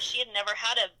 24. She had never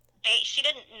had a baby. She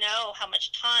didn't know how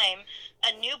much time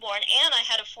a newborn, and I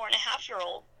had a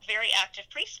 4.5-year-old, very active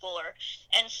preschooler,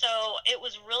 and so it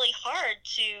was really hard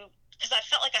to, because I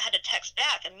felt like I had to text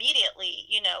back immediately,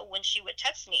 when she would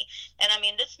text me. And I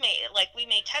mean, we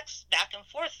may text back and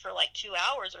forth for like 2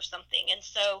 hours or something. And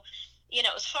so, it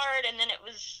was hard. And then it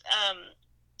was,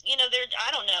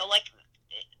 I don't know, like,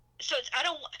 so it's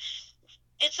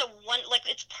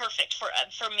it's perfect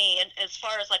for me. And as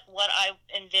far as like what I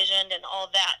envisioned and all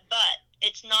that, but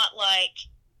it's not like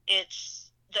it's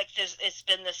like it's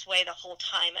been this way the whole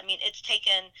time. I mean, it's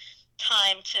taken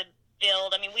time to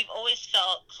build. I mean, we've always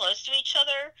felt close to each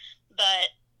other, but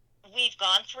we've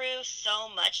gone through so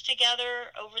much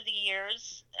together over the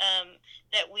years,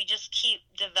 that we just keep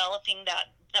developing that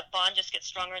bond just gets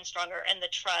stronger and stronger. And the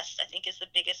trust, I think, is the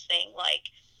biggest thing.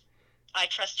 Like, I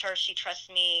trust her, she trusts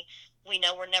me. We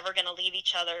know we're never going to leave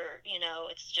each other.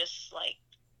 It's just like,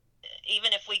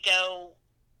 even if we go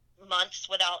months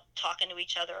without talking to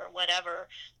each other or whatever,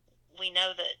 we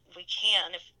know that we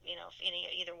can if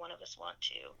either one of us want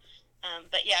to.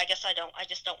 But yeah, I guess I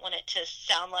just don't want it to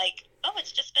sound like, oh,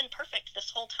 it's just been perfect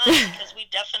this whole time, because we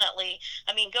definitely,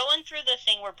 I mean, going through the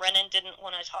thing where Brennan didn't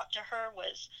want to talk to her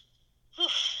was, whew,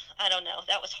 I don't know,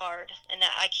 that was hard. And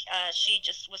that she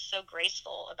just was so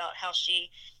graceful about how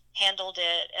she handled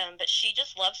it. But she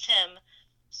just loves him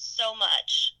so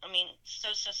much. I mean, so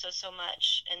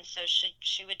much. And so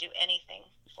she would do anything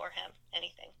for him,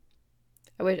 anything.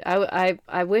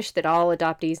 I wish that all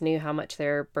adoptees knew how much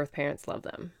their birth parents love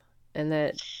them, and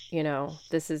that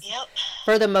this is, Yep.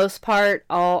 for the most part,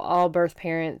 all birth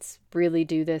parents really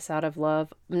do this out of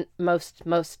love. Most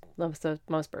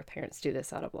birth parents do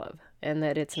this out of love, and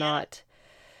that it's not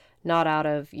out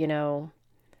of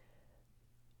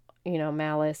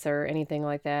malice or anything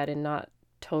like that, and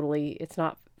it's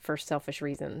not for selfish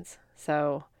reasons.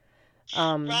 So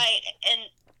right. And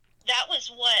that was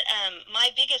what my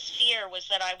biggest fear was,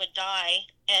 that I would die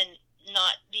and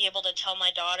not be able to tell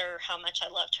my daughter how much I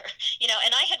loved her.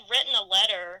 And I had written a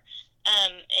letter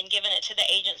and given it to the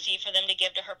agency for them to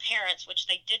give to her parents, which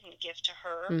they didn't give to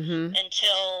her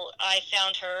until I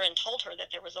found her and told her that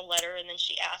there was a letter. And then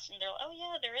she asked, and they're like, oh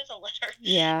yeah, there is a letter.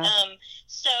 Yeah.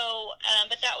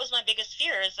 But that was my biggest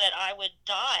fear, is that I would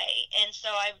die. And so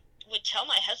I would tell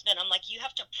my husband, I'm like, you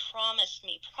have to promise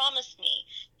me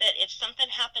that if something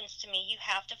happens to me, you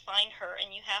have to find her,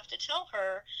 and you have to tell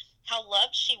her how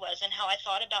loved she was and how I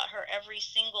thought about her every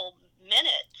single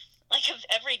minute, like, of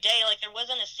every day. Like, there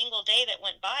wasn't a single day that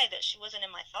went by that she wasn't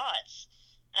in my thoughts.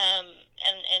 And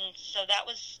so that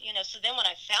was, so then when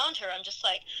I found her, I'm just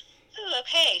like, ooh,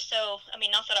 okay. So, I mean,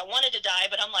 not that I wanted to die,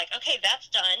 but I'm like, okay, that's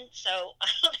done. So I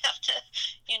don't have to,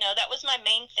 that was my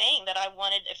main thing that I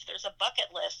wanted. If there's a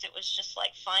bucket list, it was just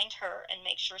like, find her and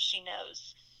make sure she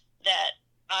knows that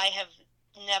I have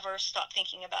never stopped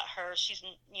thinking about her. She's,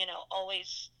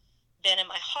 always been in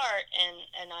my heart,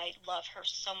 and I love her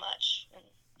so much. And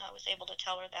I was able to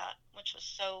tell her that, which was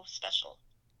so special.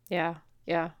 Yeah.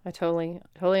 I totally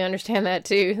understand that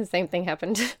too. The same thing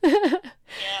happened. Yeah.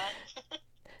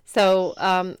 So,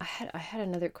 I had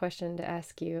another question to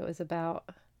ask you. It was about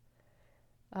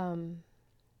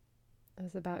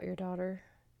your daughter.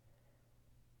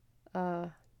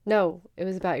 No, it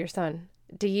was about your son.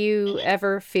 Do you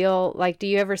ever feel like, do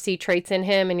you ever see traits in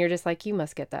him and you're just like, you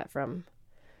must get that from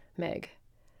Meg?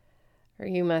 Or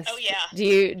you must. Oh yeah. Do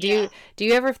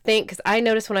you ever think, because I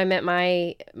noticed when I met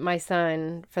my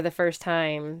son for the first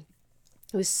time,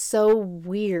 it was so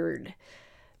weird,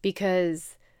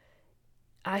 because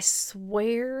I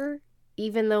swear,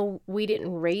 even though we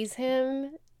didn't raise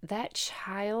him, that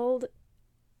child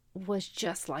was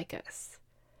just like us.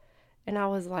 And I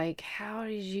was like, how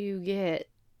did you get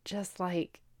just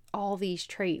like all these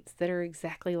traits that are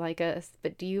exactly like us?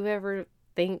 But do you ever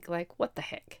think, like, what the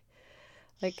heck?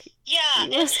 Like, yeah, I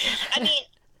mean,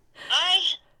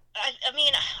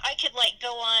 I could like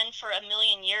go on for a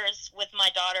million years with my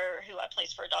daughter, who I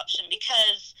placed for adoption,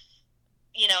 because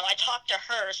I talk to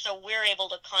her, so we're able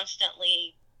to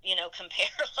constantly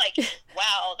compare, like,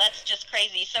 wow, that's just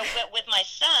crazy. So but with my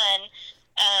son,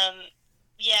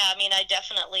 yeah, I mean, I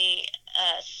definitely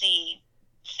see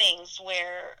things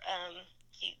where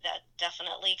that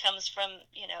definitely comes from,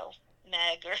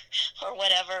 Meg or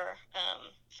whatever,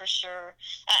 for sure.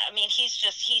 I mean, he's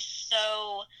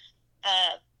so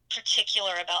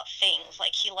particular about things.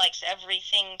 Like, he likes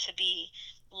everything to be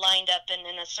lined up and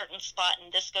in a certain spot,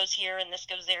 and this goes here and this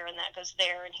goes there and that goes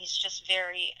there, and he's just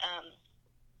very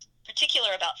particular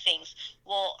about things.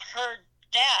 Well, her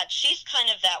dad, she's kind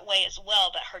of that way as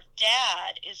well, but her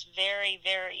dad is very,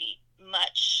 very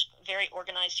much very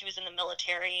organized. He was in the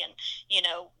military, and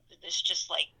it's just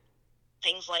like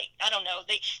things like, I don't know,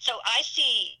 so I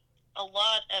see a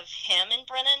lot of him in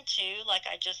Brennan too. Like,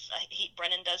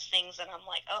 Brennan does things and I'm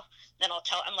like, oh, then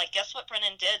I'm like, guess what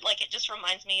Brennan did? Like, it just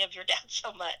reminds me of your dad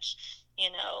so much.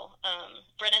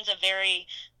 Brennan's a very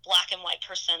black and white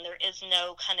person. There is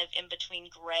no kind of in between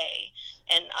gray.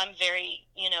 And I'm very,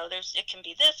 it can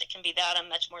be this, it can be that. I'm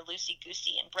much more loosey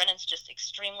goosey, and Brennan's just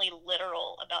extremely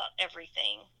literal about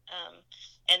everything.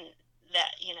 And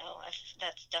that,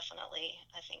 that's definitely,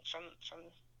 I think, from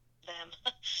them.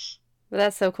 But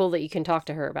that's so cool that you can talk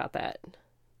to her about that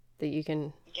you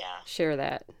can share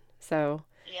that. So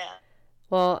yeah.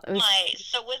 Well,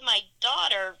 so with my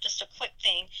daughter, just a quick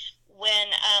thing.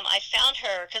 When I found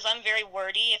her, because I'm very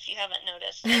wordy, if you haven't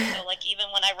noticed, and so like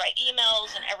even when I write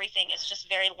emails and everything, it's just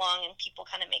very long, and people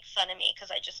kind of make fun of me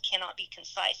because I just cannot be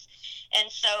concise.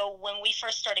 And so when we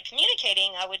first started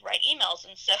communicating, I would write emails,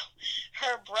 and so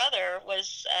her brother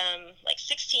was like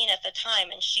 16 at the time,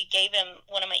 and she gave him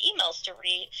one of my emails to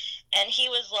read, and he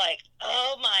was like,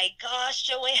 "Oh my gosh,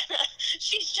 Joanna,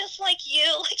 she's just like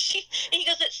you." Like, he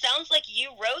goes, "It sounds like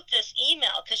you wrote this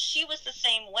email," because she was the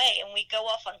same way, and we go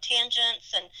off on tangents,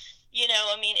 and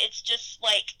I mean, it's just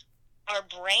like our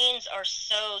brains are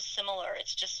so similar.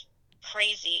 It's just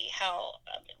crazy how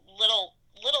little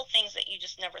things that you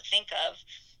just never think of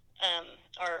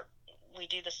we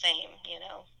do the same.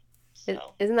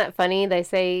 So. Isn't that funny? They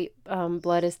say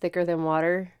blood is thicker than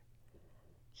water.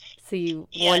 So you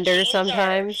wonder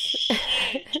sometimes.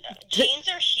 Genes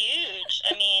are huge.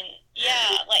 I mean,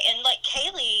 yeah, like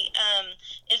Kaylee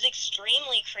is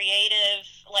extremely creative.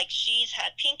 Like, she's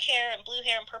had pink hair and blue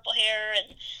hair and purple hair,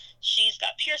 and she's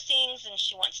got piercings, and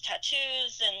she wants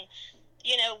tattoos, and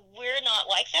we're not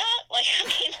like that. Like, I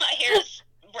mean, my hair is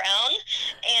brown,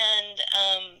 and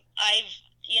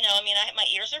my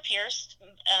ears are pierced.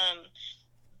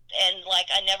 And like,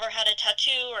 I never had a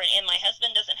tattoo, and my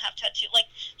husband doesn't have tattoo. Like,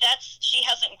 she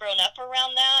hasn't grown up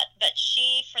around that, but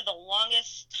she, for the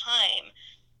longest time,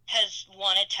 has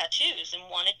wanted tattoos and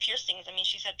wanted piercings. I mean,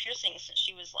 she's had piercings since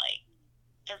she was like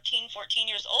 13, 14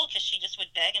 years old, because she just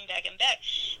would beg and beg and beg.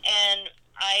 And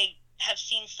I have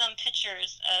seen some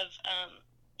pictures of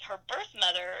her birth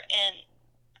mother, and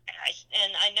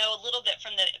I know a little bit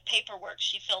from the paperwork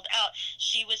she filled out.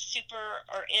 She was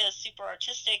is super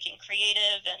artistic and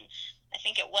creative, and I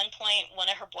think at one point one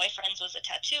of her boyfriends was a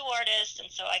tattoo artist,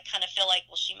 and so I kind of feel like,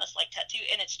 well, she must like tattoo.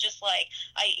 And it's just like,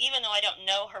 even though I don't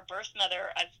know her birth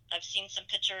mother, I've seen some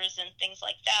pictures and things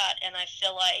like that, and I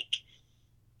feel like,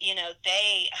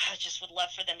 I just would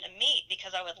love for them to meet,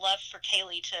 because I would love for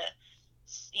Kaylee to,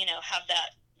 have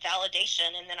that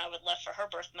validation, and then I would love for her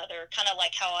birth mother, kind of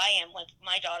like how I am with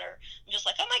my daughter. I'm just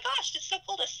like, oh my gosh, it's so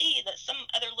cool to see that some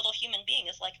other little human being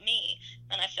is like me.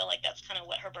 And I feel like that's kind of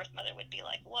what her birth mother would be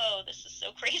like. Whoa, this is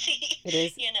so crazy. It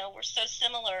is. We're so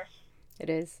similar. It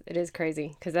is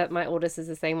crazy, because my oldest is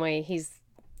the same way. He's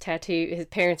tattooed. His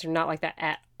parents are not like that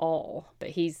at all, but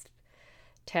he's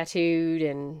tattooed,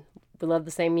 and we love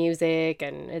the same music,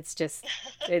 and it's just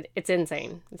it's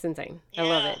insane. It's insane. Yeah, I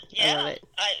love it. Yeah. I love it.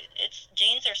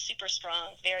 Genes are super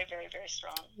strong. Very, very, very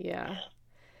strong. Yeah.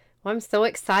 Well, I'm so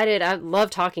excited. I love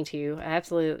talking to you. I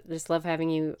absolutely just love having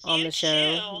you on the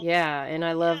show. Too. Yeah, and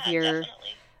I love your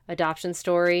definitely. adoption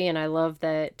story, and I love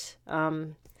that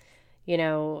I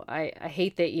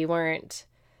hate that you weren't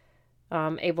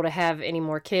able to have any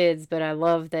more kids, but I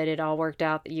love that it all worked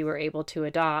out, that you were able to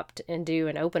adopt and do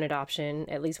an open adoption.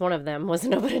 At least one of them was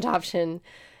an open adoption,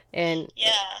 and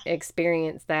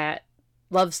experience that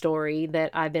love story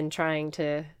that I've been trying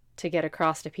to get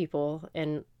across to people,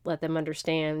 and let them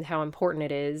understand how important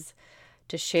it is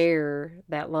to share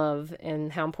that love,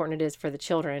 and how important it is for the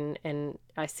children. And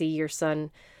I see your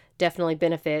son definitely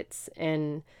benefits,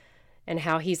 and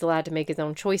how he's allowed to make his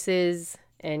own choices.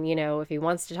 And, if he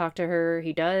wants to talk to her,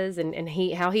 he does. And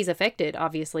how he's affected,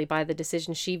 obviously, by the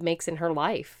decisions she makes in her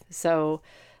life. So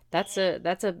that's a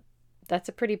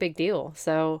pretty big deal.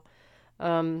 So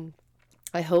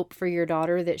I hope for your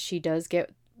daughter that she does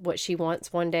get what she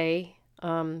wants one day.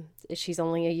 She's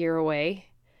only a year away.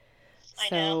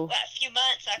 I know. A few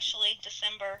months, actually,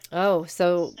 December. Oh,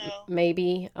 so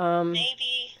maybe.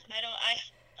 Maybe.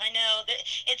 I know that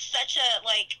it's such a,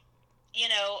 like, you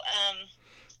know,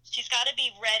 she's got to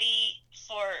be ready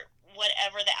for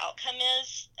whatever the outcome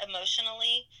is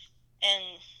emotionally. And,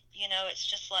 you know, it's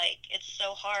just like, it's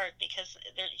so hard because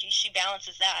she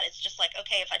balances that. It's just like,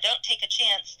 okay, if I don't take a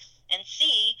chance and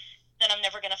see, then I'm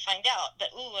never going to find out. But,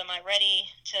 ooh, am I ready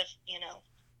to, you know,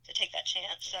 to take that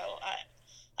chance? So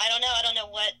I don't know. I don't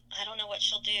know what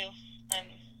she'll do.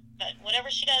 But whatever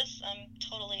she does, I'm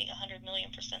totally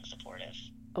 100,000,000% supportive.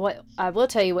 What I will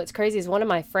tell you, what's crazy is one of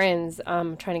my friends,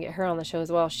 trying to get her on the show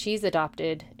as well. She's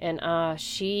adopted, and hers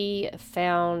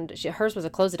was a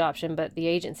closed adoption, but the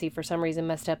agency for some reason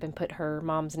messed up and put her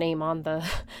mom's name on the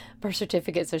birth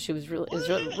certificate, so it was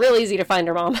real easy to find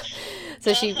her mom.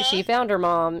 So she found her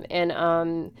mom,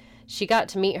 and she got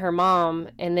to meet her mom,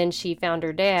 and then she found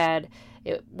her dad.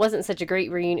 It wasn't such a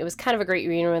great reunion. It was kind of a great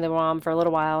reunion with her mom for a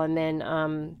little while, and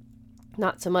then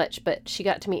not so much, but she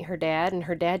got to meet her dad, and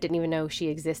her dad didn't even know she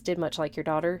existed, much like your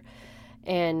daughter.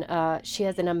 And she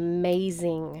has an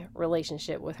amazing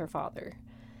relationship with her father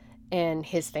and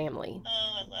his family.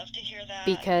 Oh, I love to hear that.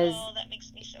 Because that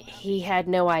makes me so happy. He had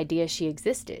no idea she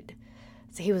existed.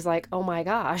 So he was like, oh my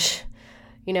gosh,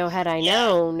 you know, had I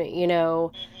known, you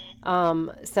know.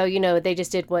 So, you know, they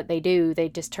just did what they do. They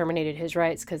just terminated his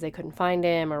rights because they couldn't find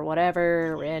him or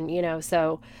whatever. And, you know,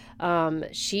 so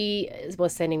she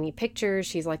was sending me pictures.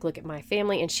 She's like, look at my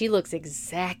family. And she looks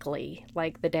exactly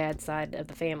like the dad's side of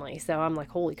the family. So I'm like,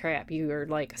 holy crap, you are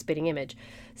like a spitting image.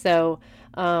 So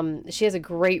she has a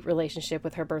great relationship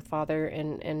with her birth father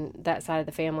and that side of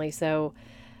the family. So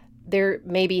there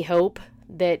may be hope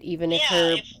that even if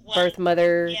her birth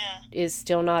mother is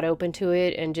still not open to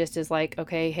it and just is like,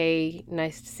 okay, hey,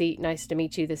 nice to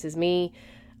meet you, this is me,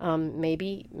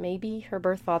 maybe her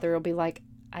birth father will be like,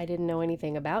 I didn't know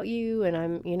anything about you, and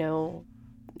I'm, you know,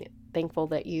 thankful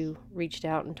that you reached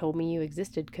out and told me you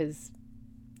existed, because,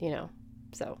 you know,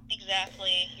 so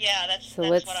exactly, yeah, that's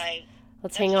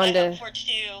let's hang on to hope for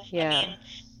too. Yeah, I mean,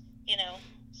 you know,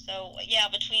 so yeah,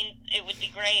 it would be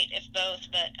great if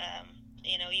both, but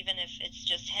you know, even if it's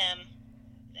just him,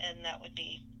 and that would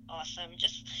be awesome.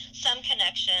 Just some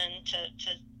connection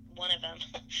to one of them.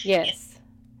 Yes.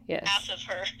 Yes. Half of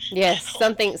her. Yes,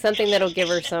 something that'll give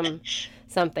her something.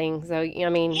 So I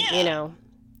mean, you know,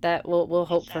 that we'll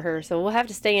hope for her. So we'll have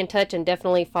to stay in touch and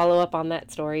definitely follow up on that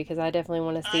story, because I definitely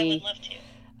want to see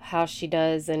how she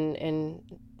does, and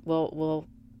we'll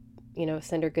you know,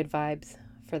 send her good vibes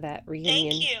for that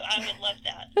reunion. Thank you. I would love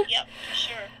that. Yep, for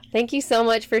sure. Thank you so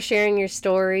much for sharing your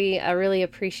story. I really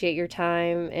appreciate your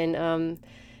time. And,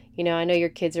 you know, I know your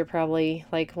kids are probably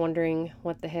like wondering,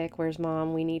 what the heck, where's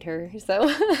mom? We need her.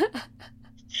 So.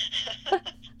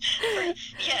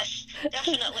 Yes,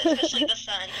 definitely. Especially the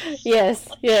son.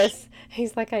 Yes.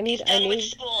 He's like, I need with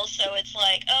school, so it's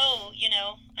like, oh, you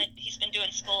know, he's been doing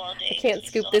school all day. I can't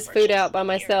scoop this food out by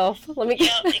myself. Let me.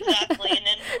 Yep, exactly. And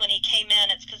then when he came in,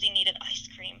 it's because he needed ice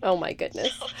cream. Oh my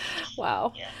goodness! So,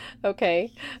 wow. Yeah.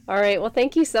 Okay. All right. Well,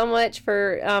 thank you so much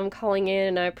for calling in,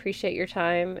 and I appreciate your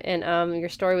time. And your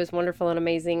story was wonderful and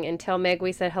amazing. And tell Meg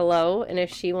we said hello, and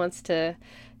if she wants to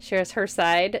share us her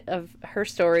side of her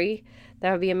story,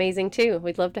 that would be amazing too.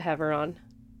 We'd love to have her on.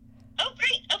 Oh,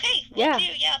 great. Okay. Yeah.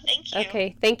 Yeah, thank you.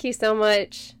 Okay. Thank you so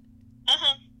much.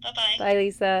 Bye-bye. Bye,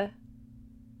 Lisa.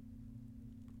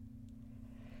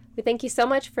 We thank you so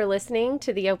much for listening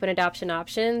to the Open Adoption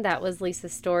Option. That was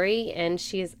Lisa's story, and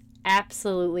she is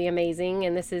absolutely amazing.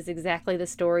 And this is exactly the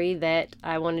story that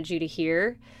I wanted you to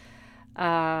hear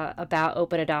about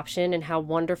open adoption, and how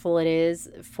wonderful it is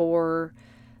for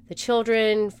the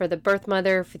children, for the birth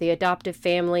mother, for the adoptive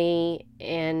family,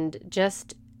 and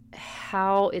just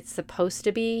how it's supposed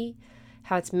to be,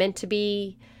 how it's meant to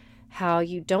be, how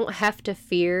you don't have to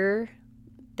fear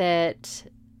that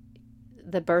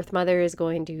the birth mother is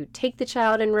going to take the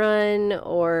child and run,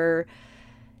 or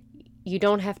you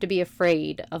don't have to be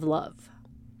afraid of love,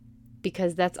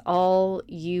 because that's all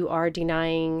you are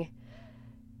denying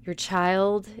your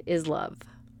child is love.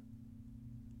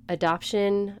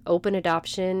 Adoption, open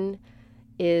adoption,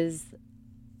 is,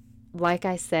 like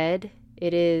I said,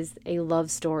 it is a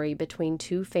love story between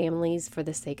two families for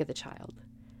the sake of the child.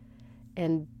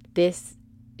 And this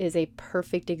is a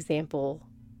perfect example.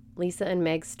 Lisa and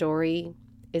Meg's story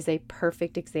is a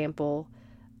perfect example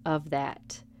of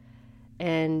that.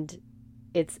 And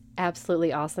it's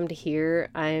absolutely awesome to hear.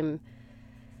 I'm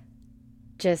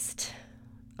just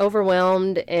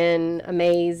overwhelmed and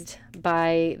amazed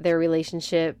by their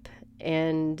relationship,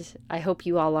 and I hope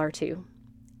you all are too.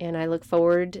 And I look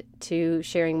forward to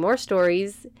sharing more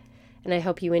stories, and I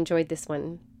hope you enjoyed this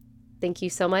one. Thank you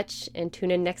so much, and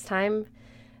tune in next time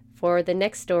for the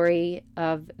next story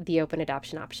of the open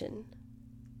adoption option.